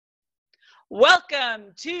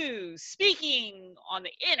Welcome to Speaking on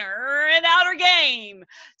the Inner and Outer Game.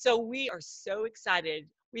 So we are so excited.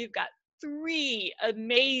 We've got three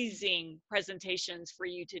amazing presentations for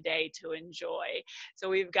you today to enjoy. So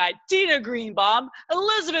we've got Tina Greenbaum,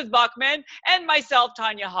 Elizabeth Bachman, and myself,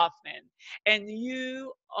 Tonya Hofmann. And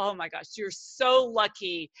you, oh my gosh, you're so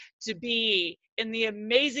lucky to be in the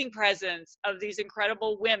amazing presence of these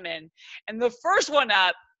incredible women. And the first one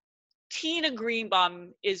up, Tina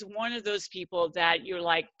Greenbaum, is one of those people that you're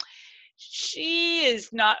like, she is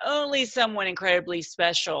not only someone incredibly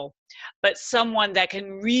special, but someone that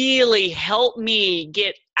can really help me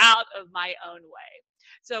get out of my own way.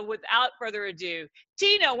 So without further ado,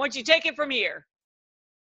 Tina, why don't you take it from here?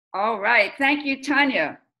 All right. Thank you,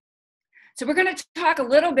 Tonya. So we're going to talk a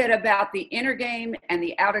little bit about the inner game and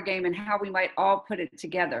the outer game and how we might all put it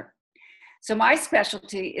together. So my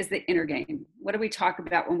specialty is the inner game. What do we talk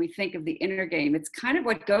about when we think of the inner game? It's kind of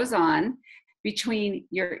what goes on between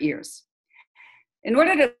your ears. In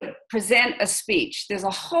order to present a speech, there's a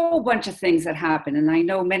whole bunch of things that happen, and I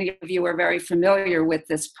know many of you are very familiar with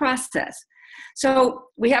this process. So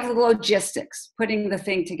we have the logistics, putting the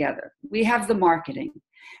thing together. We have the marketing.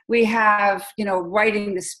 We have,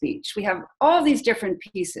 writing the speech. We have all these different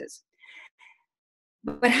pieces.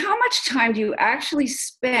 But how much time do you actually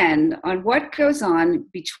spend on what goes on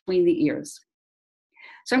between the ears?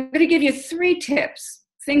 So I'm going to give you 3 tips,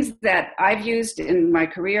 things that I've used in my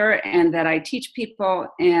career and that I teach people,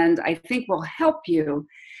 and I think will help you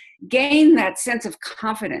gain that sense of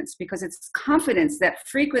confidence, because it's confidence that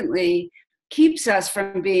frequently keeps us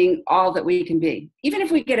from being all that we can be. Even if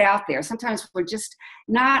we get out there, sometimes we're just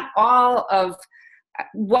not all of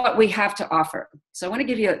what we have to offer. So I want to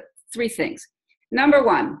give you 3 things. Number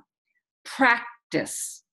 1,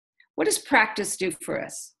 practice. What does practice do for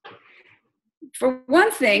us? For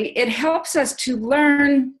one thing, it helps us to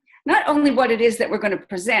learn not only what it is that we're going to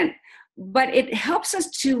present, but it helps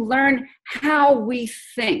us to learn how we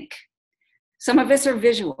think. Some of us are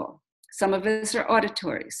visual. Some of us are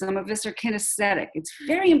auditory. Some of us are kinesthetic. It's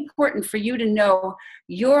very important for you to know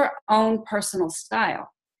your own personal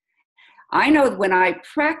style. I know when I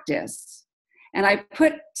practice, and I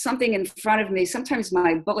put something in front of me, sometimes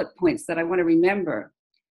my bullet points that I want to remember.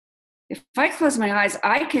 If I close my eyes,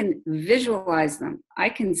 I can visualize them. I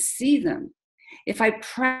can see them. If I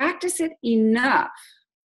practice it enough,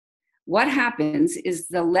 what happens is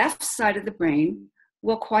the left side of the brain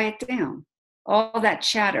will quiet down. All that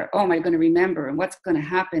chatter, oh, am I going to remember? And what's going to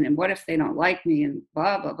happen? And what if they don't like me? And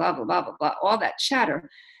blah, blah, blah, blah, blah, blah, blah. All that chatter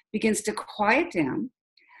begins to quiet down.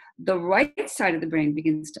 The right side of the brain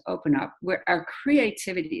begins to open up, where our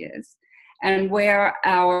creativity is, and where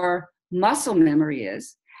our muscle memory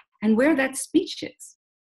is, and where that speech is.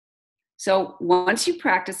 So once you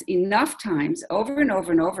practice enough times, over and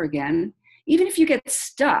over and over again, even if you get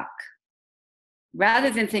stuck,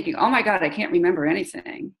 rather than thinking, oh my God, I can't remember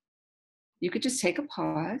anything, you could just take a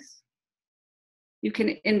pause. You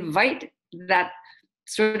can invite that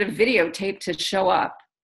sort of videotape to show up,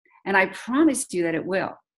 and I promise you that it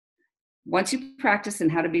will. Once you practice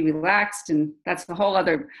and how to be relaxed, and that's the whole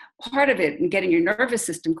other part of it, and getting your nervous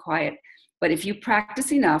system quiet. But if you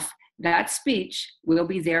practice enough, that speech will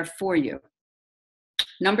be there for you.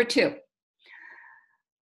 Number 2,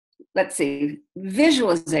 let's see,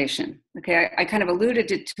 visualization. Okay, I kind of alluded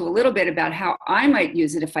to a little bit about how I might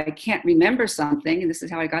use it if I can't remember something, and this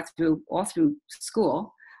is how I got through all through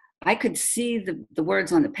school. I could see the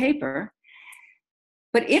words on the paper.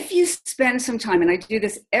 But if you spend some time, and I do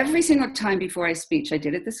this every single time before I speak, I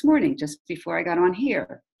did it this morning, just before I got on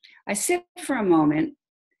here. I sit for a moment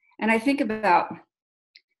and I think about,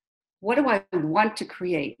 what do I want to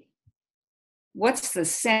create? What's the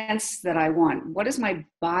sense that I want? What does my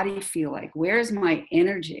body feel like? Where's my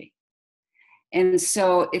energy? And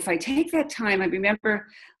so if I take that time, I remember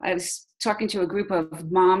I was talking to a group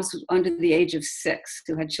of moms under the age of 6,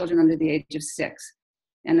 who had children under the age of 6.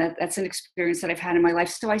 And that's an experience that I've had in my life.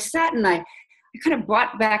 So I sat and I kind of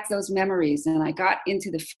brought back those memories, and I got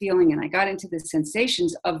into the feeling, and I got into the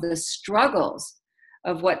sensations of the struggles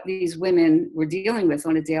of what these women were dealing with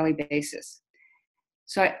on a daily basis.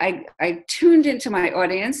 So I tuned into my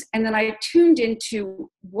audience, and then I tuned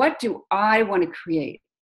into, what do I want to create?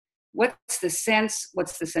 What's the sense?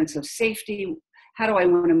 What's the sense of safety? How do I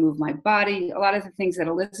want to move my body? A lot of the things that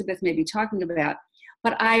Elizabeth may be talking about.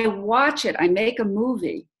 But I watch it, I make a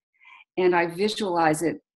movie, and I visualize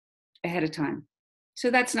it ahead of time. So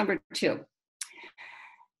that's number 2.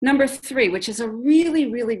 Number 3, which is a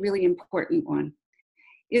really, really, really important one,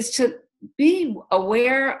 is to be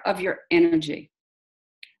aware of your energy.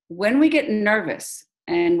 When we get nervous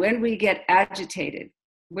and when we get agitated,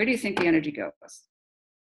 where do you think the energy goes?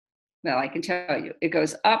 Well, I can tell you, it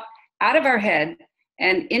goes up out of our head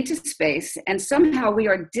and into space, and somehow we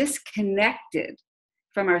are disconnected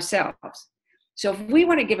from ourselves. So if we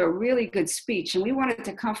want to give a really good speech and we want it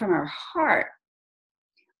to come from our heart,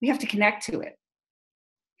 we have to connect to it.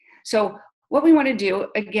 So what we want to do,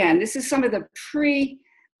 again, this is some of the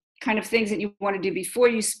kind of things that you want to do before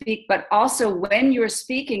you speak, but also when you're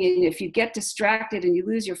speaking, and if you get distracted and you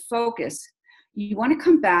lose your focus, you want to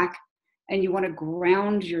come back and you want to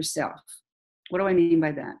ground yourself. What do I mean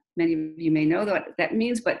by that? Many of you may know what that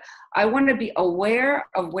means, but I want to be aware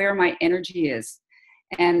of where my energy is.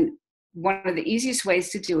 And one of the easiest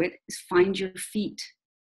ways to do it is find your feet.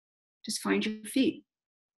 Just find your feet.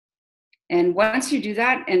 And once you do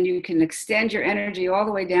that, and you can extend your energy all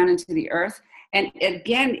the way down into the earth, and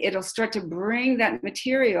again, it'll start to bring that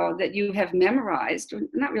material that you have memorized, or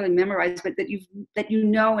not really memorized, but that you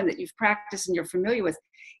know and that you've practiced and you're familiar with.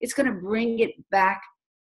 It's going to bring it back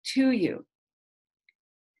to you.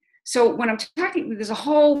 So when I'm talking, there's a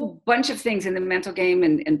whole bunch of things in the mental game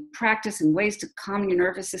and practice and ways to calm your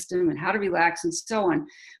nervous system and how to relax and so on.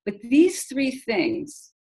 But these three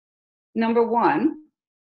things, number one,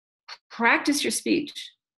 practice your speech.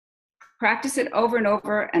 Practice it over and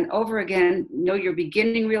over and over again. Know your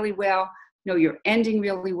beginning really well. Know your ending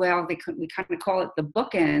really well. We kind of call it the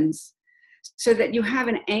bookends, so that you have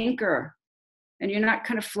an anchor and you're not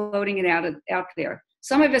kind of floating it out there.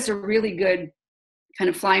 Some of us are really good kind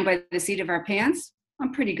of flying by the seat of our pants.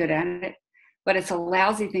 I'm pretty good at it, but it's a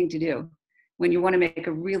lousy thing to do when you want to make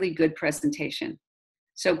a really good presentation.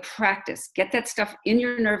 So practice, get that stuff in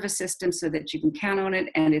your nervous system so that you can count on it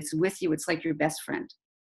and it's with you. It's like your best friend.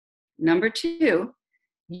 Number two,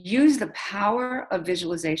 use the power of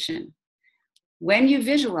visualization. When you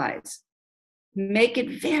visualize, make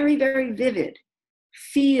it very, very vivid.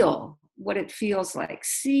 Feel what it feels like.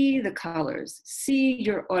 See the colors, see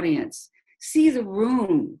your audience, see the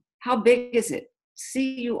room. How big is it?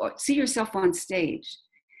 See yourself on stage.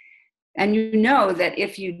 And you know that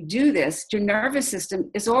if you do this, your nervous system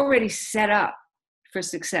is already set up for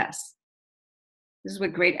success. This is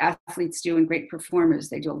what great athletes do and great performers.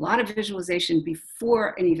 They do a lot of visualization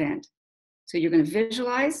before an event. So you're going to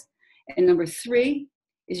visualize. And number three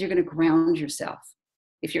is you're going to ground yourself.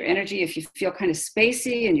 If you feel kind of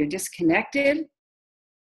spacey and you're disconnected,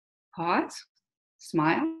 pause,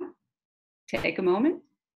 smile, take a moment,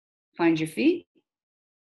 find your feet,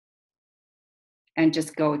 and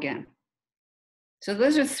just go again. So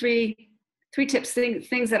those are three tips,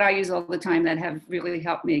 things that I use all the time that have really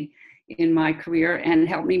helped me in my career and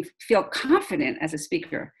helped me feel confident as a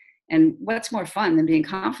speaker. And what's more fun than being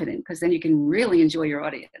confident? Because then you can really enjoy your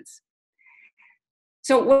audience.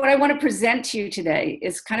 So what I want to present to you today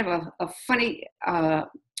is kind of a funny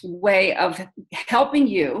way of helping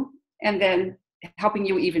you and then helping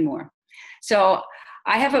you even more. So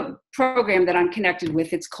I have a program that I'm connected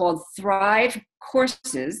with. It's called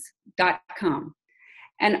thrivecourses.com.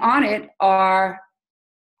 And on it are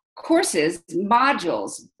courses,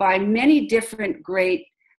 modules by many different great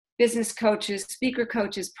business coaches, speaker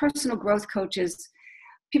coaches, personal growth coaches,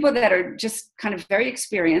 people that are just kind of very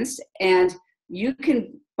experienced. And you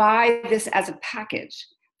can buy this as a package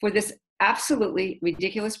for this absolutely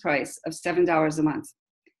ridiculous price of $7 a month.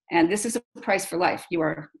 And this is a price for life.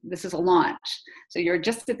 This is a launch. So you're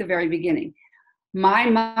just at the very beginning. My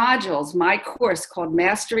modules, my course called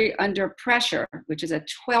Mastery Under Pressure, which is a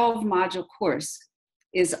 12-module course,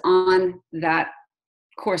 is on that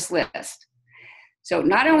course list. So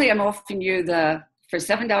not only am I offering you for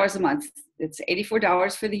 $7 a month, it's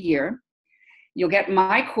 $84 for the year. You'll get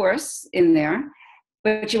my course in there,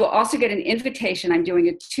 but you will also get an invitation. I'm doing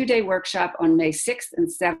a 2-day workshop on May 6th and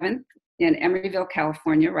 7th in Emeryville,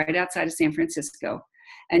 California, right outside of San Francisco.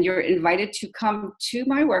 And you're invited to come to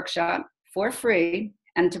my workshop for free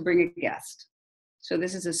and to bring a guest. So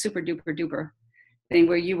this is a super duper duper thing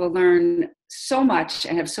where you will learn so much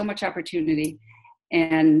and have so much opportunity.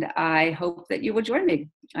 And I hope that you will join me.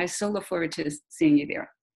 I so look forward to seeing you there.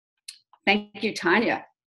 Thank you, Tonya.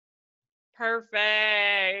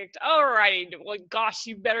 Perfect. All right. Well, gosh,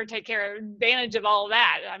 you better take advantage of all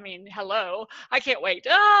that. I mean, hello. I can't wait.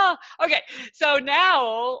 Oh, okay. So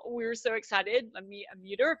now we're so excited. Let me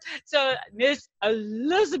unmute her. So Miss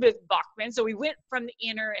Elizabeth Bachman. So we went from the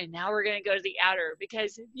inner and now we're going to go to the outer,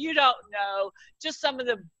 because if you don't know just some of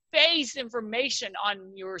the base information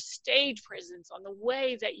on your stage presence, on the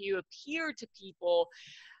way that you appear to people,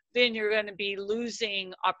 then you're going to be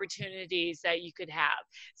losing opportunities that you could have.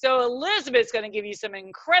 So Elizabeth's going to give you some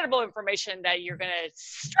incredible information that you're going to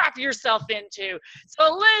strap yourself into. So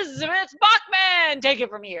Elizabeth Bachman, take it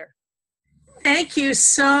from here. Thank you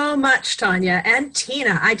so much, Tonya and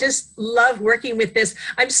Tina. I just love working with this.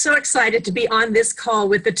 I'm so excited to be on this call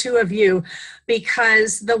with the two of you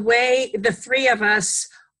because the way the three of us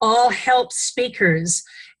all help speakers,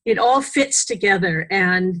 it all fits together.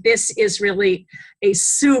 And this is really a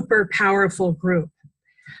super powerful group.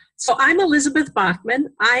 So I'm Elizabeth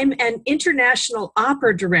Bachman. I'm an international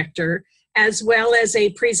opera director as well as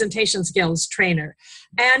a presentation skills trainer.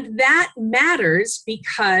 And that matters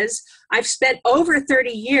because I've spent over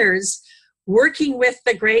 30 years working with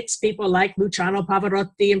the greats, people like Luciano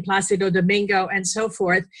Pavarotti and Placido Domingo and so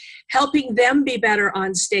forth, helping them be better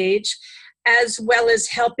on stage, as well as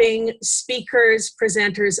helping speakers,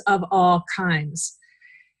 presenters of all kinds.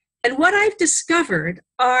 And what I've discovered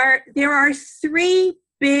are there are three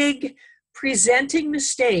big presenting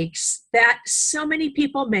mistakes that so many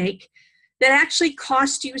people make that actually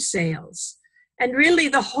cost you sales. And really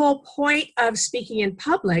the whole point of speaking in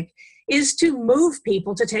public is to move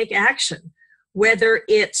people to take action, whether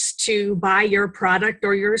it's to buy your product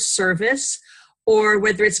or your service, or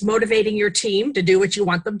whether it's motivating your team to do what you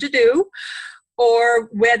want them to do, or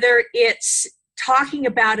whether it's talking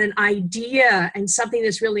about an idea and something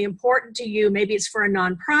that's really important to you. Maybe it's for a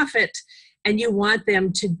nonprofit and you want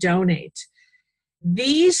them to donate.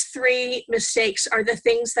 These three mistakes are the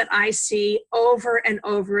things that I see over and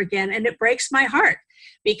over again, and it breaks my heart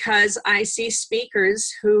because I see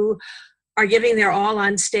speakers who are giving their all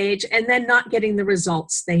on stage and then not getting the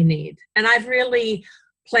results they need. And I've really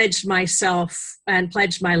pledged myself and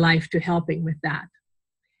pledged my life to helping with that.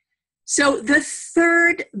 So the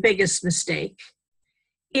third biggest mistake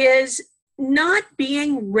is not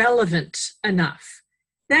being relevant enough.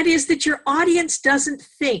 That is, that your audience doesn't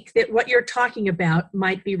think that what you're talking about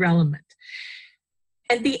might be relevant.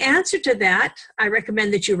 And the answer to that, I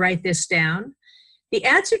recommend that you write this down. The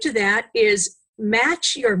answer to that is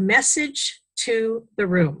match your message to the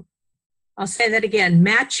room. I'll say that again,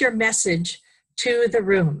 match your message to the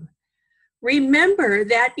room. Remember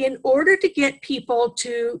that in order to get people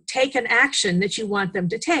to take an action that you want them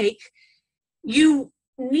to take, you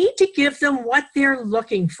need to give them what they're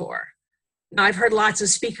looking for. Now, I've heard lots of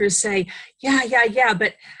speakers say, yeah,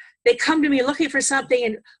 but they come to me looking for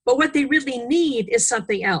something, but what they really need is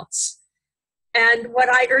something else. And what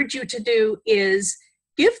I urge you to do is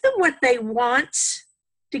give them what they want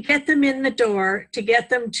to get them in the door, to get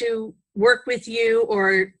them to work with you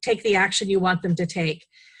or take the action you want them to take.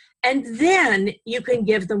 And then you can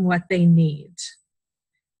give them what they need.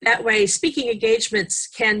 That way, speaking engagements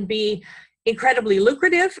can be incredibly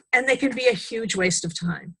lucrative and they can be a huge waste of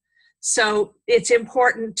time. So it's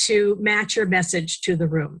important to match your message to the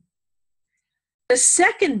room. The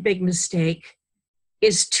second big mistake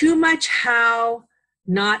is too much how,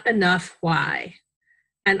 not enough why.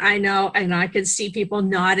 And I know, and I can see people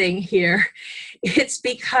nodding here. It's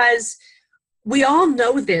because we all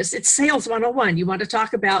know this. It's sales 101. You want to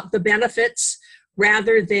talk about the benefits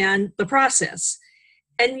rather than the process.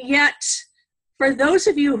 And yet, for those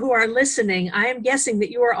of you who are listening, I am guessing that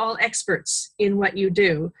you are all experts in what you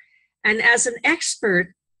do. And as an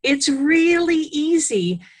expert, it's really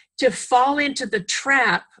easy to fall into the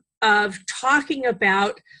trap of talking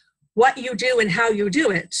about what you do and how you do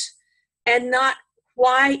it, and not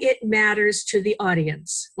why it matters to the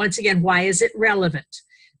audience. Once again, why is it relevant?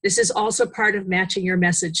 This is also part of matching your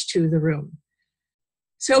message to the room.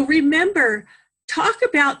 So remember, talk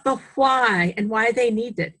about the why and why they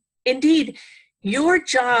need it. Indeed, your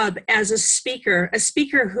job as a speaker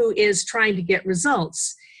who is trying to get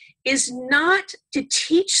results, is not to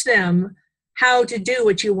teach them how to do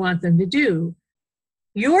what you want them to do.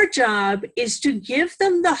 Your job is to give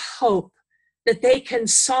them the hope that they can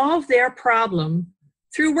solve their problem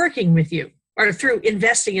through working with you or through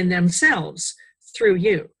investing in themselves through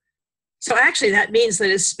you. So actually that means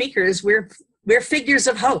that as speakers, we're figures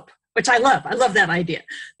of hope, which I love. I love that idea,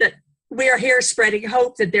 that we are here spreading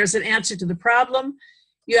hope that there's an answer to the problem.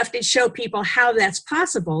 You have to show people how that's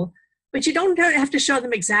possible, but you don't have to show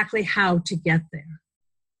them exactly how to get there.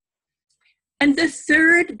 And the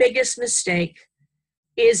third biggest mistake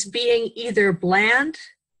is being either bland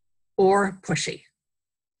or pushy.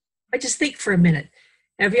 I just think for a minute.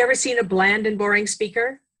 Have you ever seen a bland and boring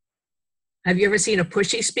speaker? Have you ever seen a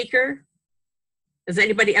pushy speaker? Has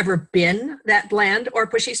anybody ever been that bland or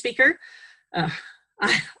pushy speaker?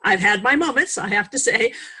 I've had my moments, I have to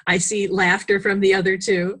say. I see laughter from the other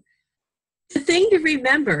two. The thing to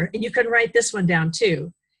remember, and you can write this one down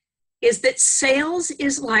too, is that sales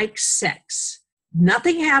is like sex.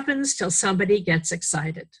 Nothing happens till somebody gets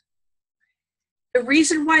excited. The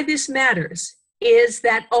reason why this matters is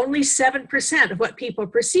that only 7% of what people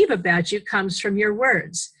perceive about you comes from your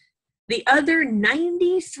words. The other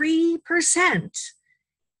 93%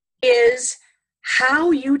 is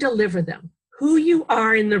how you deliver them, who you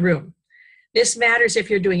are in the room. This matters if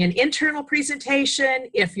you're doing an internal presentation,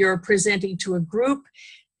 if you're presenting to a group.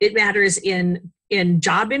 It matters in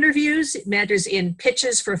job interviews. It matters in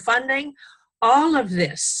pitches for funding. All of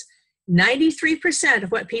this, 93%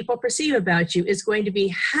 of what people perceive about you is going to be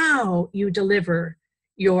how you deliver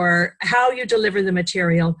the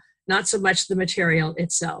material, not so much the material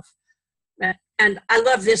itself. And I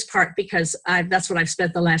love this part because that's what I've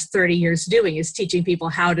spent the last 30 years doing, is teaching people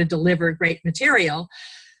how to deliver great material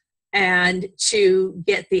and to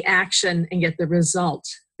get the action and get the result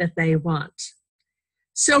that they want.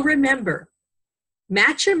 So remember,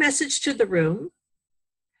 match your message to the room.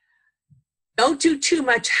 Don't do too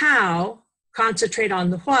much how, concentrate on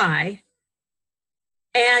the why.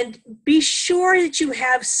 And be sure that you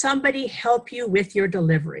have somebody help you with your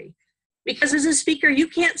delivery. Because as a speaker, you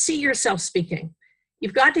can't see yourself speaking.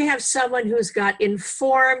 You've got to have someone who's got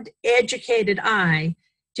informed, educated eye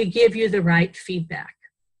to give you the right feedback.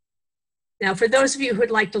 Now, for those of you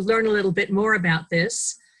who'd like to learn a little bit more about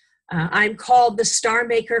this, I'm called the Star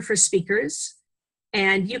Maker for Speakers,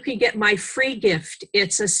 and you can get my free gift.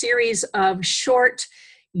 It's a series of short,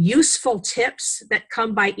 useful tips that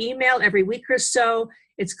come by email every week or so.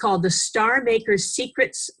 It's called the Star Maker's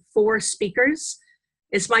Secrets for Speakers.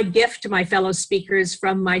 It's my gift to my fellow speakers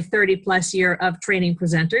from my 30-plus year of training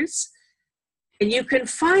presenters. And you can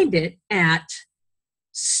find it at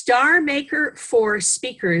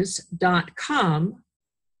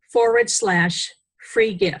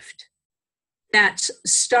starmakerforspeakers.com/free gift. That's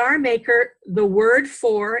StarMaker, the word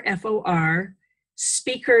for, F-O-R,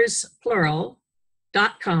 speakers,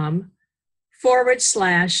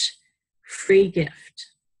 plural.com/free gift.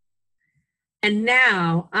 And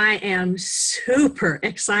now I am super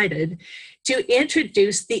excited to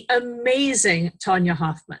introduce the amazing Tonya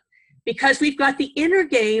Hofmann, because we've got the inner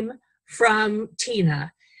game from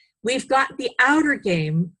Tina. We've got the outer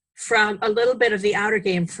game from a little bit of the outer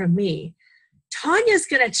game from me. Tonya's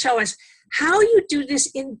going to show us how you do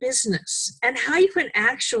this in business and how you can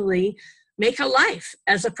actually make a life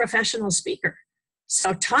as a professional speaker.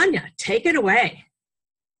 So Tonya, take it away.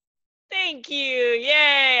 Thank you.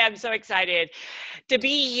 Yay. I'm so excited to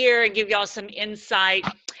be here and give y'all some insight.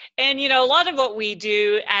 And, a lot of what we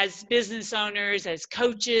do as business owners, as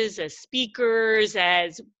coaches, as speakers,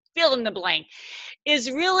 as fill in the blank,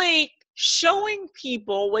 is really showing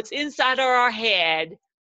people what's inside of our head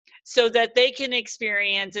so that they can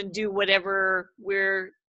experience and do whatever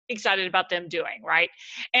we're excited about them doing, right?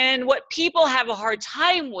 And what people have a hard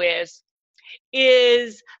time with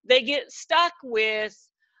is they get stuck with,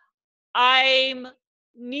 I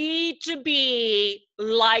need to be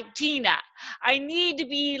like Tina. I need to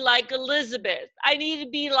be like Elizabeth. I need to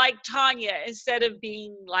be like Tonya instead of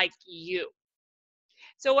being like you.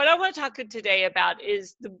 So what I want to talk today about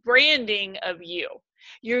is the branding of you,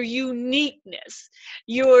 your uniqueness,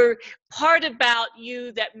 your part about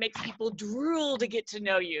you that makes people drool to get to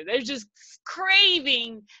know you. They're just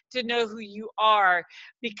craving to know who you are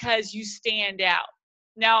because you stand out.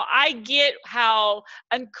 Now, I get how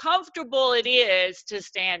uncomfortable it is to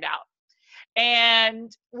stand out.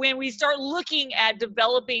 And when we start looking at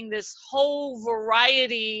developing this whole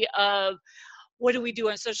variety of what do we do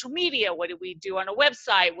on social media? What do we do on a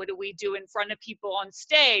website? What do we do in front of people on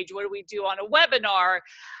stage? What do we do on a webinar?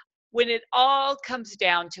 When it all comes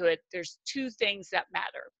down to it, there's two things that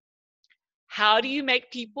matter. How do you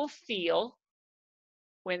make people feel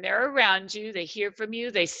when they're around you? They hear from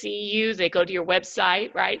you, they see you, they go to your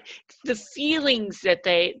website, right? The feelings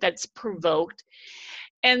that's provoked.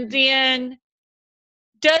 And then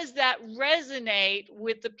does that resonate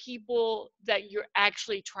with the people that you're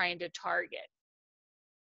actually trying to target?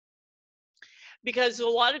 Because a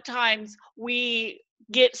lot of times we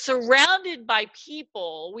get surrounded by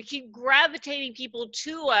people, we keep gravitating people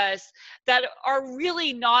to us that are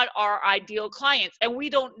really not our ideal clients, and we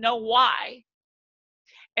don't know why.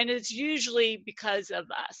 And it's usually because of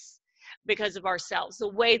us, because of ourselves. The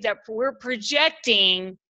way that we're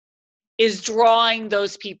projecting is drawing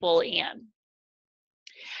those people in.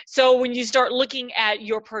 So when you start looking at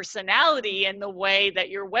your personality and the way that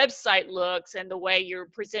your website looks and the way you're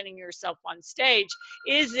presenting yourself on stage,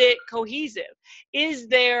 is it cohesive? Is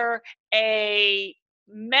there a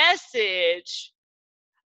message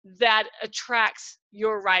that attracts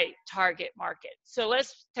your right target market? So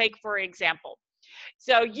let's take, for example,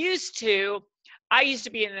 I used to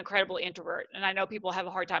be an incredible introvert, and I know people have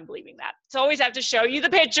a hard time believing that. So I always have to show you the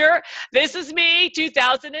picture. This is me,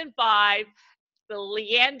 2005. The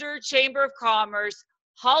Leander Chamber of Commerce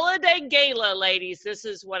holiday gala, ladies. This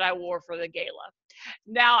is what I wore for the gala.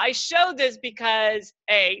 Now, I show this because,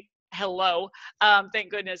 hello,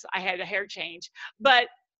 thank goodness I had a hair change. But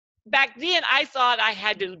back then, I thought I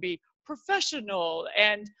had to be professional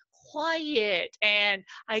and quiet, and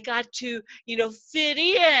I got to, fit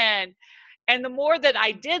in. And the more that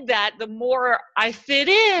I did that, the more I fit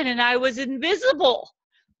in and I was invisible.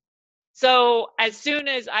 So as soon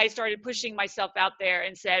as I started pushing myself out there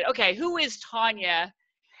and said, okay, who is Tonya?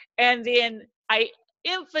 And then I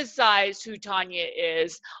emphasized who Tonya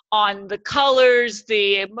is on the colors,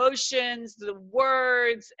 the emotions, the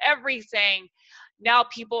words, everything. Now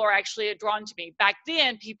people are actually drawn to me. Back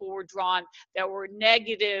then, people were drawn that were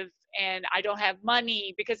negative and I don't have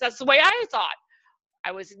money, because that's the way I thought.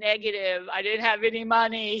 I was negative. I didn't have any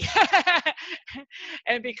money.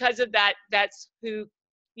 And because of that, that's who,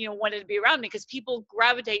 wanted to be around me, because people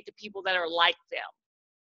gravitate to people that are like them.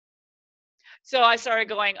 So I started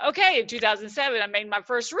going, okay, in 2007, I made my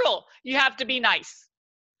first rule. You have to be nice.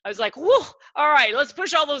 I was like, whoa, all right, let's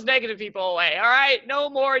push all those negative people away. All right, no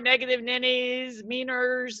more negative ninnies,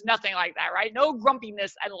 meaners, nothing like that, right? No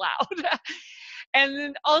grumpiness allowed. And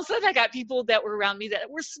then all of a sudden I got people that were around me that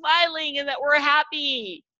were smiling and that were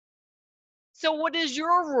happy. So what is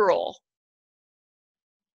your rule?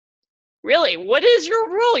 Really, what is your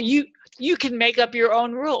rule? You can make up your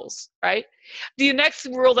own rules, right? The next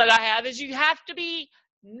rule that I have is you have to be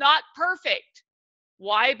not perfect.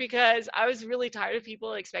 Why? Because I was really tired of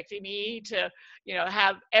people expecting me to,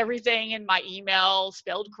 have everything in my email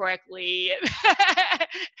spelled correctly. And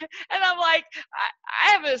I'm like, I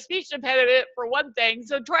have a speech impediment for one thing,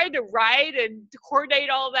 so trying to write and to coordinate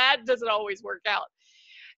all that doesn't always work out.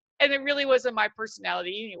 And it really wasn't my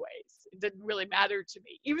personality anyways. It didn't really matter to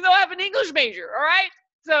me, even though I have an English major, all right?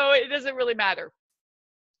 So it doesn't really matter.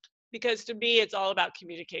 Because to me, it's all about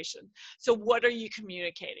communication. So what are you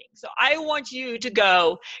communicating? So I want you to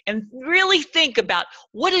go and really think about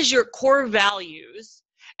what is your core values.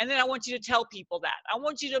 And then I want you to tell people that. I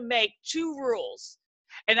want you to make 2 rules.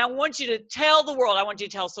 And I want you to tell the world. I want you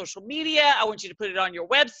to tell social media. I want you to put it on your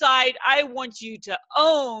website. I want you to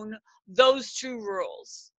own those 2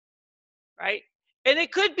 rules, right? And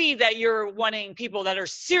it could be that you're wanting people that are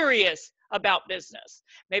serious about business.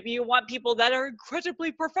 Maybe you want people that are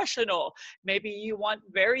incredibly professional. Maybe you want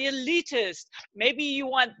very elitist. Maybe you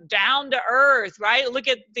want down to earth, right? Look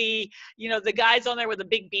at the guys on there with the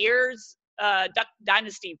big beards, Duck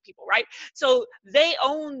Dynasty people, right? So they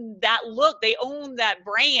own that look, they own that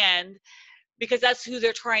brand, because that's who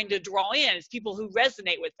they're trying to draw in. It's people who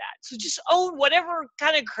resonate with that. So just own whatever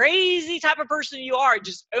kind of crazy type of person you are,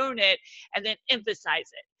 just own it and then emphasize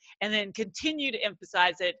it. And then continue to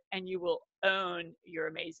emphasize it, and you will own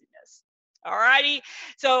your amazingness. All righty.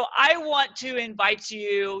 So I want to invite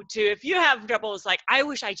you to, if you have trouble, it's like, I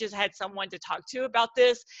wish I just had someone to talk to about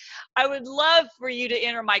this. I would love for you to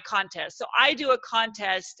enter my contest. So I do a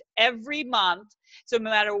contest every month. So no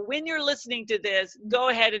matter when you're listening to this, go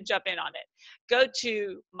ahead and jump in on it. Go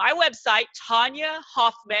to my website, Tonya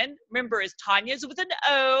Hofmann. Remember, it's Tonya's with an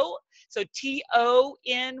O. So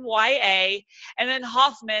Tonya, and then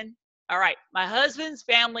Hofmann. All right, my husband's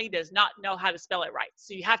family does not know how to spell it right,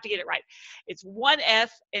 so you have to get it right. It's 1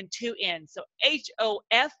 F and 2 N. So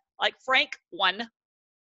H-O-F, like Frank, 1.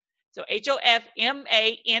 So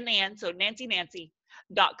HOFMANN, so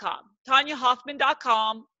Nancy.com.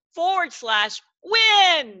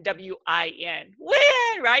 TonyaHofmann.com/win, W-I-N,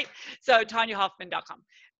 win, right? So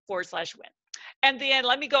TonyaHofmann.com/win. And then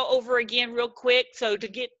let me go over again real quick. So to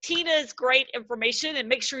get Tina's great information and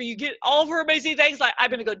make sure you get all of her amazing things, like I'm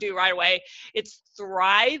going to go do right away. It's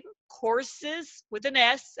Thrive Courses with an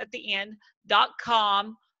S at the end,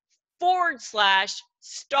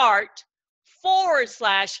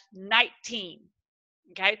 .com/start/19.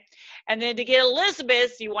 Okay. And then to get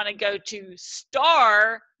Elizabeth, you want to go to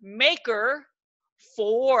Star Maker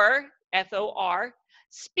for FOR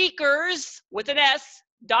speakers with an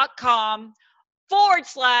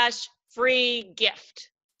S.com/free gift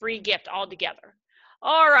all together.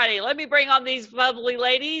 All righty, let me bring on these lovely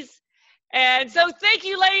ladies. And so thank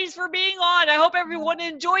you, ladies, for being on. I hope everyone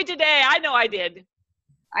enjoyed today. I know I did.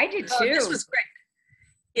 I did too. Oh, this was great.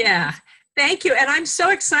 Yeah. Thank you. And I'm so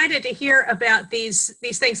excited to hear about these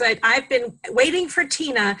things. I've been waiting for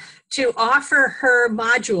Tina to offer her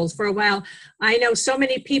modules for a while. I know so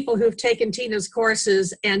many people who've taken Tina's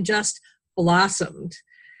courses and just blossomed.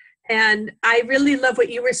 And I really love what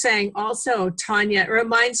you were saying also, Tonya. It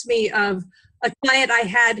reminds me of a client I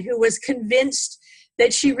had who was convinced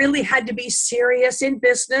that she really had to be serious in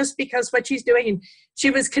business because what she's doing, and she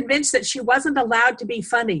was convinced that she wasn't allowed to be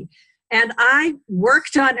funny. And I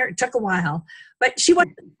worked on her. It took a while, but she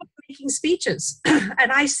wasn't making speeches.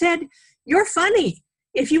 And I said, you're funny.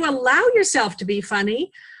 If you allow yourself to be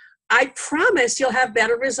funny, I promise you'll have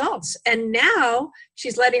better results. And now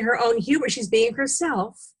she's letting her own humor, she's being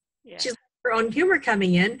herself. Yeah. She's letting her own humor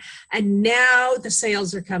coming in. And now the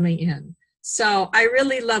sales are coming in. So I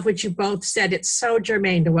really love what you both said. It's so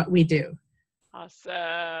germane to what we do.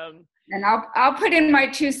 Awesome. And I'll put in my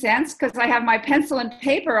 2 cents because I have my pencil and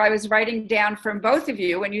paper I was writing down from both of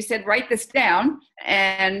you when you said, write this down.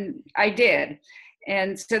 And I did.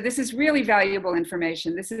 And so this is really valuable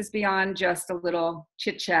information. This is beyond just a little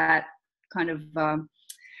chit chat kind of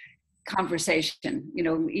conversation. You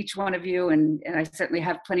know, each one of you, and I certainly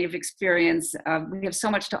have plenty of experience. We have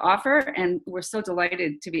so much to offer, and we're so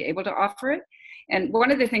delighted to be able to offer it. And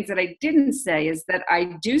one of the things that I didn't say is that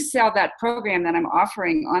I do sell that program that I'm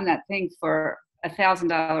offering on that thing for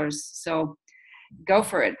 $1,000. So go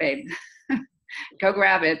for it, babe. Go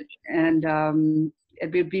grab it. And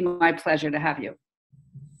it would be my pleasure to have you.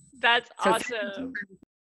 That's awesome.